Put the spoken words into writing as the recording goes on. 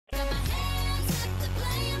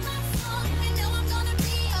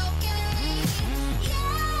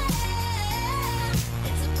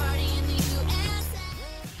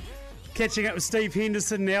Catching up with Steve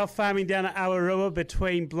Henderson now, farming down at Awarua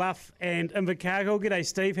between Bluff and Invercargill. G'day,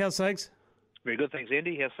 Steve. How's things? Very good, thanks,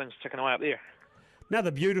 Andy. How's things ticking away up there?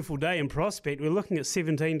 Another beautiful day in Prospect. We're looking at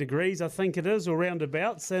 17 degrees, I think it is, or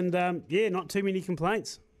roundabouts, and not too many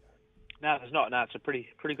complaints. No, there's not. No, it's a pretty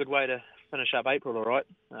good way to finish up April, all right.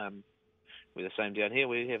 We're the same down here.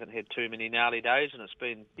 We haven't had too many gnarly days, and it's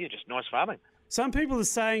been just nice farming. Some people are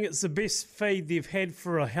saying it's the best feed they've had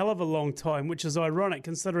for a hell of a long time, which is ironic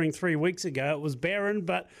considering 3 weeks ago it was barren,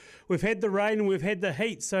 but we've had the rain and we've had the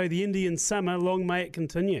heat, so the Indian summer, long may it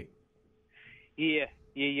continue. Yeah,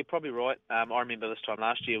 you're probably right. I remember this time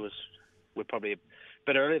last year we're probably a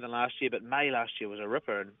bit earlier than last year, but May last year was a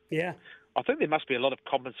ripper. And yeah, I think there must be a lot of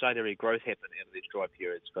compensatory growth happening out of these dry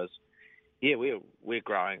periods because, we're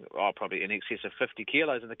growing probably in excess of 50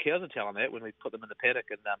 kilos, and the cows are telling that when we put them in the paddock,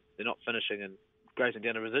 and they're not finishing and grazing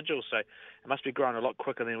down the residuals. So it must be growing a lot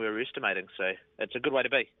quicker than we were estimating. So it's a good way to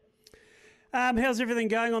be. How's everything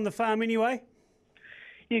going on the farm anyway?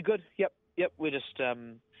 Yeah, good. Yep. We're just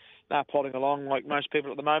plodding along like most people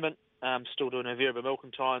at the moment. Still doing our variable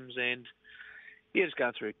milking times, and just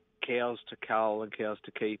going through cows to cull and cows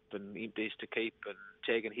to keep and empties to keep and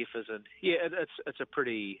tagging heifers, and it's a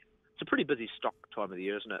pretty busy stock time of the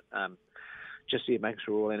year, isn't it? Making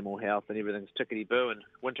sure all animal health and everything's tickety-boo and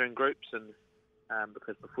winter in groups, and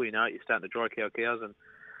because before you know it, you're starting to dry cows, and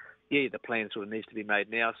the plan sort of needs to be made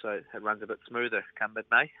now so it runs a bit smoother come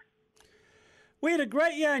mid-May. We had a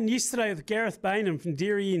great yarn yesterday with Gareth Bainham from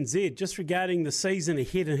Dairy NZ just regarding the season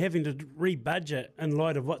ahead and having to re-budget in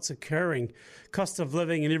light of what's occurring, cost of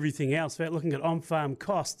living and everything else, about looking at on-farm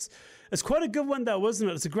costs. It's quite a good one though, isn't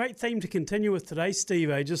it? It's a great theme to continue with today, Steve,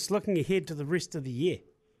 just looking ahead to the rest of the year.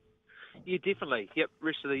 Yeah, definitely. Yep,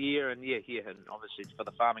 rest of the year, and and obviously for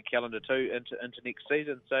the farming calendar too into next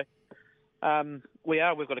season. So we've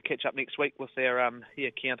got to catch up next week with our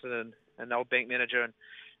accountant and old bank manager and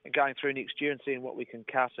going through next year and seeing what we can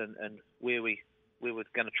cut and where we're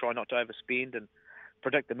going to try not to overspend and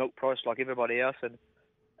predict the milk price like everybody else. And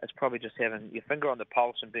it's probably just having your finger on the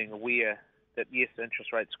pulse and being aware that yes,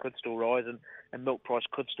 interest rates could still rise and milk price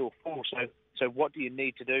could still fall. So what do you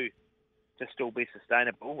need to do to still be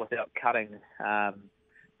sustainable without cutting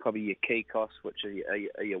probably your key costs, which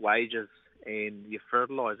are your wages and your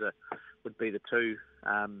fertiliser would be the two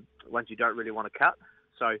ones you don't really want to cut.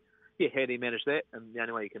 So how do you manage that? And the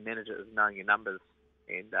only way you can manage it is knowing your numbers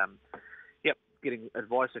and getting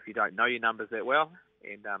advice if you don't know your numbers that well,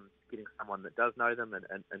 and getting someone that does know them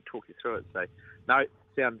and talk you through it. So no,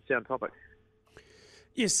 sound topic.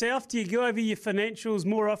 Yourself, do you go over your financials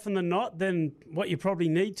more often than not than what you probably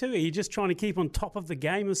need to? Are you just trying to keep on top of the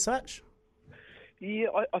game as such? Yeah,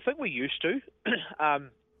 I think we used to,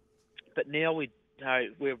 but now we're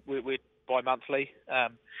bi-monthly.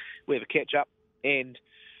 We have a catch-up and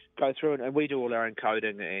go through and we do all our own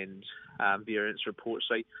coding and variance reports.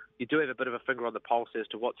 So you do have a bit of a finger on the pulse as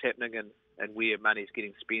to what's happening and where money's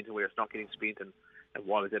getting spent and where it's not getting spent and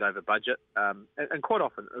why we get over budget. And quite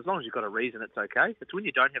often, as long as you've got a reason, it's okay. It's when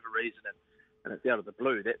you don't have a reason and it's out of the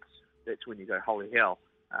blue, that's when you go, holy hell,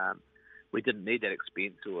 we didn't need that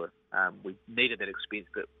expense, or we needed that expense,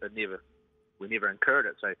 but we never incurred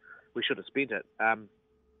it, so we should have spent it.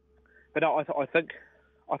 But no, I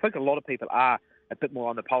think a lot of people are a bit more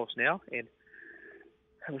on the pulse now, and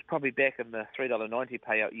it was probably back in the $3.90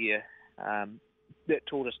 payout year that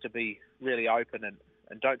taught us to be really open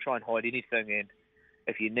and don't try and hide anything, and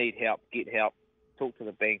if you need help, get help, talk to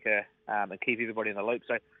the banker, and keep everybody in the loop.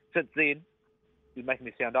 So since then, you're making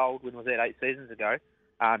me sound old, when was that, 8 seasons ago?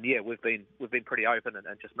 We've been pretty open and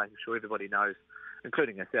just making sure everybody knows,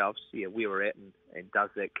 including ourselves, where we're at and does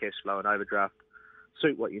that cash flow and overdraft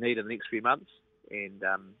suit what you need in the next few months, and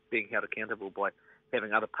being held accountable by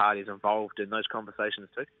having other parties involved in those conversations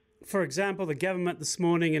too. For example, the government this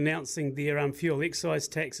morning announcing their fuel excise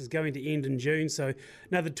tax is going to end in June, so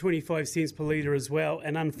another 25 cents per litre as well,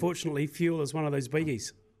 and unfortunately fuel is one of those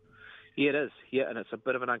biggies. Yeah, it is, and it's a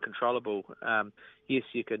bit of an uncontrollable. Yes,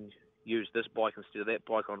 you can use this bike instead of that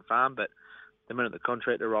bike on farm, but the minute the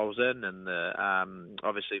contractor rolls in and the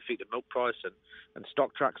obviously effective milk price and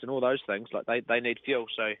stock trucks and all those things, like they need fuel.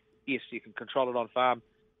 So yes, you can control it on farm,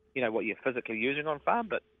 what you're physically using on farm,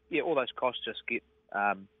 but all those costs just get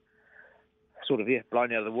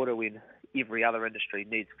blown out of the water when every other industry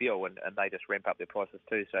needs fuel and they just ramp up their prices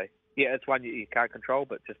too. So it's one you can't control,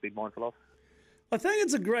 but just be mindful of. I think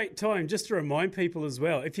it's a great time just to remind people as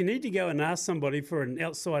well, if you need to go and ask somebody for an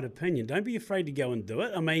outside opinion, don't be afraid to go and do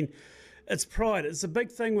it. I mean, it's pride. It's a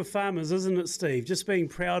big thing with farmers, isn't it, Steve? Just being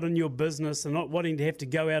proud in your business and not wanting to have to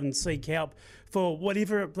go out and seek help for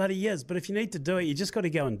whatever it bloody is. But if you need to do it, you just got to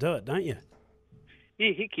go and do it, don't you?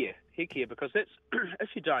 Yeah, heck yeah. heck yeah, because that's if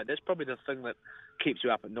you don't, that's probably the thing that keeps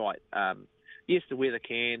you up at night. Yes, the weather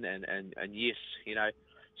can, and yes,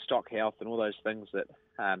 stock health and all those things that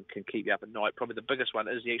can keep you up at night. Probably the biggest one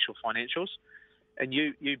is the actual financials, and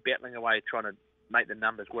you battling away trying to make the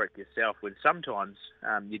numbers work yourself when sometimes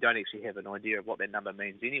you don't actually have an idea of what that number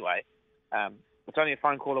means anyway. It's only a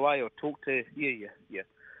phone call away, or talk to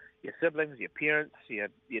your siblings, your parents, your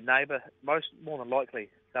neighbour. More than likely,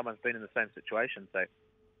 someone's been in the same situation. So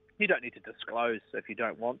you don't need to disclose if you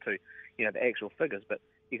don't want to, the actual figures, but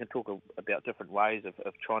you can talk about different ways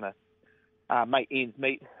of trying to make ends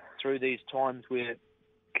meet through these times where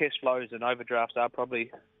cash flows and overdrafts are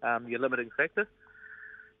probably your limiting factor.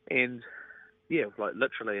 And yeah, like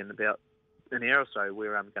literally in about an hour or so,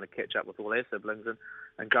 we're going to catch up with all our siblings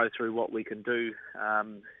and go through what we can do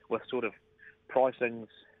with sort of pricings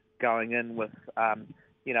going in with,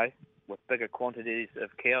 with bigger quantities of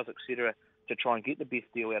cows, etc., to try and get the best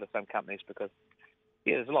deal out of some companies, because,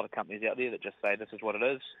 there's a lot of companies out there that just say this is what it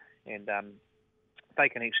is, and they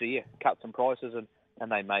can actually, cut some prices,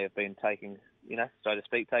 and they may have been taking, so to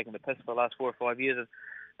speak, taking the piss for the last 4 or 5 years,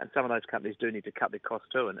 and some of those companies do need to cut their costs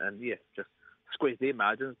too, and just squeeze their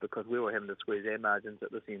margins, because we were having to squeeze our margins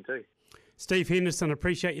at this end too. Steve Henderson,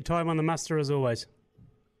 appreciate your time on the muster as always.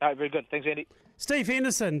 No, very good. Thanks, Andy. Steve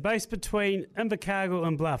Henderson, based between Invercargill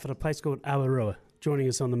and Bluff at a place called Awarua, joining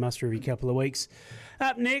us on the muster every couple of weeks.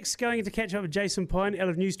 Up next, going to catch up with Jason Pine out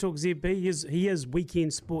of News Talk ZB. He is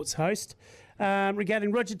weekend sports host.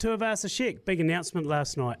 Regarding Roger Tuivasa-Sheck, big announcement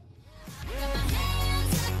last night.